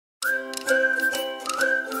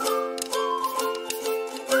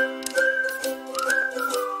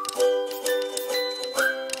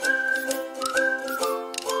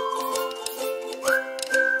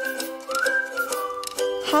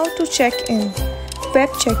to check in. Web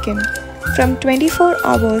check-in. From 24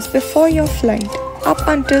 hours before your flight up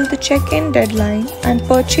until the check-in deadline and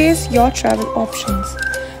purchase your travel options.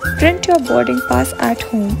 Print your boarding pass at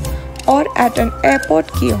home or at an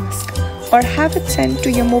airport kiosk or have it sent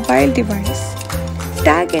to your mobile device.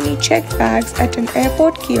 Tag any checked bags at an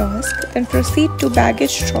airport kiosk, then proceed to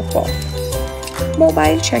baggage drop-off.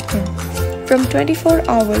 Mobile check-in. From 24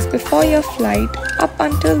 hours before your flight up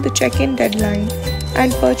until the check-in deadline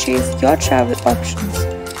and purchase your travel options.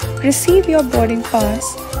 Receive your boarding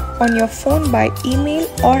pass on your phone by email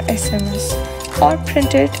or SMS or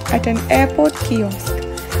print it at an airport kiosk.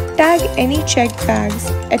 Tag any checked bags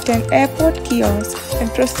at an airport kiosk and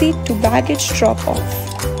proceed to baggage drop-off.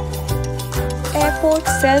 Airport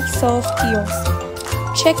self-serve kiosk.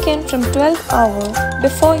 Check in from 12 hours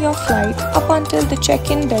before your flight up until the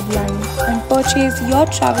check-in deadline and purchase your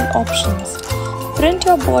travel options. Print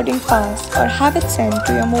your boarding pass or have it sent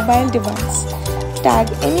to your mobile device. Tag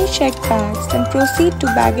any checked bags and proceed to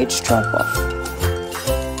baggage drop-off.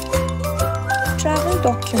 Travel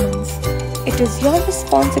documents. It is your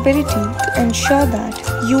responsibility to ensure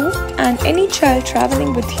that you and any child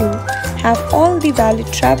traveling with you have all the valid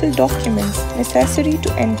travel documents necessary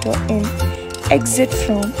to enter in, exit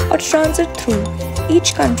from, or transit through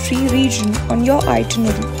each country region on your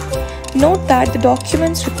itinerary. Note that the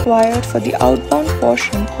documents required for the outbound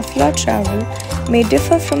portion of your travel may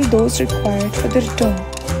differ from those required for the return.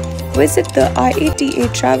 Visit the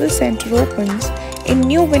IATA Travel Center opens in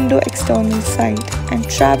New Window External Site and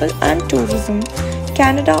Travel and Tourism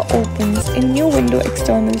Canada opens in New Window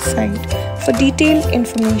External Site for detailed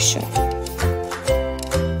information.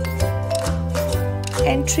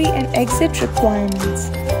 Entry and exit requirements.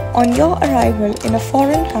 On your arrival in a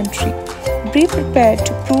foreign country, be prepared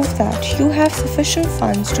to prove that you have sufficient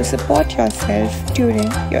funds to support yourself during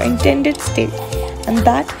your intended stay and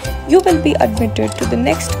that you will be admitted to the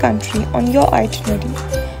next country on your itinerary.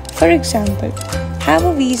 For example, have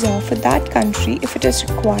a visa for that country if it is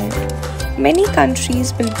required. Many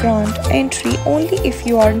countries will grant entry only if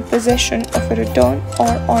you are in possession of a return or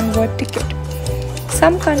onward ticket.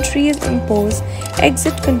 Some countries impose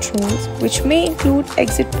exit controls, which may include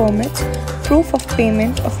exit permits, proof of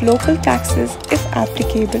payment of local taxes if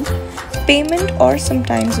applicable, payment or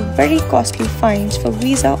sometimes very costly fines for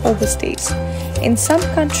visa overstays. In some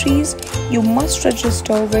countries, you must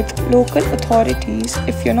register with local authorities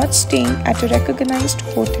if you're not staying at a recognized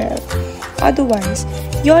hotel. Otherwise,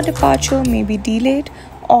 your departure may be delayed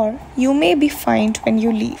or you may be fined when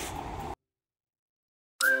you leave.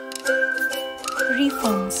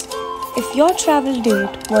 Refunds. If your travel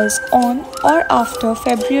date was on or after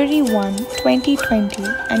February 1, 2020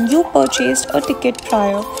 and you purchased a ticket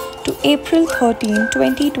prior to April 13,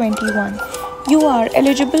 2021, you are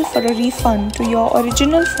eligible for a refund to your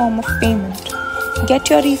original form of payment. Get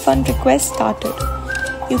your refund request started.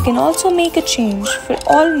 You can also make a change for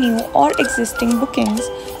all new or existing bookings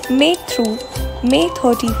made through May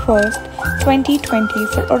 31st, 2020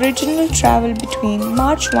 for original travel between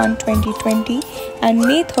March 1, 2020 and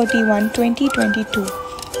May 31, 2022.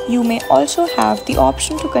 You may also have the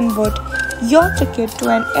option to convert your ticket to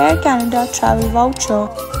an Air Canada travel voucher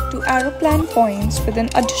to Aeroplan points with an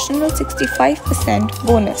additional 65%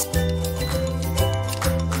 bonus.